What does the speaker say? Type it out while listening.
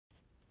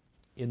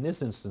In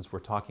this instance, we're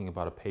talking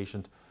about a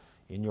patient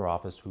in your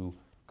office who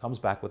comes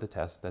back with a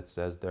test that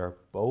says they're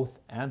both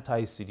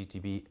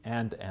anti-CdtB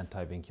and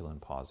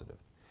anti-Vinculin positive.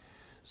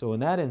 So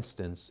in that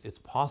instance, it's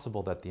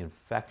possible that the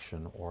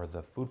infection or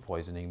the food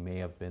poisoning may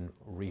have been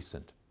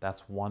recent.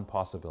 That's one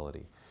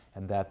possibility,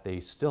 and that they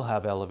still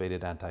have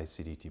elevated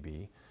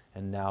anti-CdtB,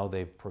 and now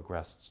they've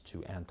progressed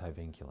to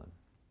anti-Vinculin.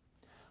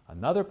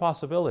 Another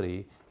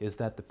possibility is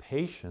that the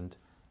patient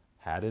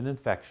had an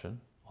infection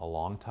a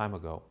long time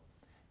ago,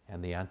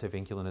 and the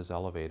anti-Vinculin is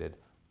elevated,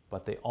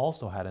 but they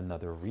also had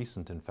another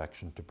recent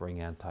infection to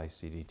bring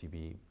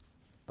anti-CdtB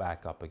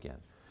back up again.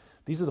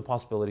 These are the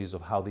possibilities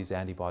of how these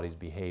antibodies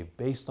behave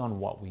based on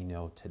what we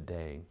know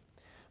today.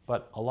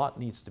 But a lot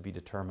needs to be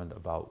determined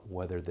about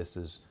whether this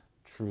is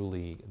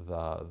truly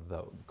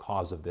the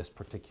cause of this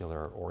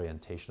particular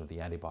orientation of the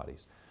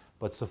antibodies.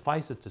 But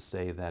suffice it to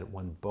say that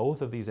when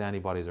both of these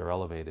antibodies are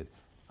elevated,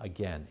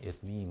 again,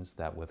 it means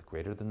that with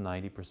greater than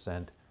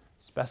 90%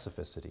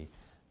 specificity,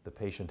 the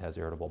patient has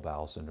irritable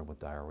bowel syndrome with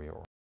diarrhea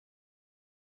or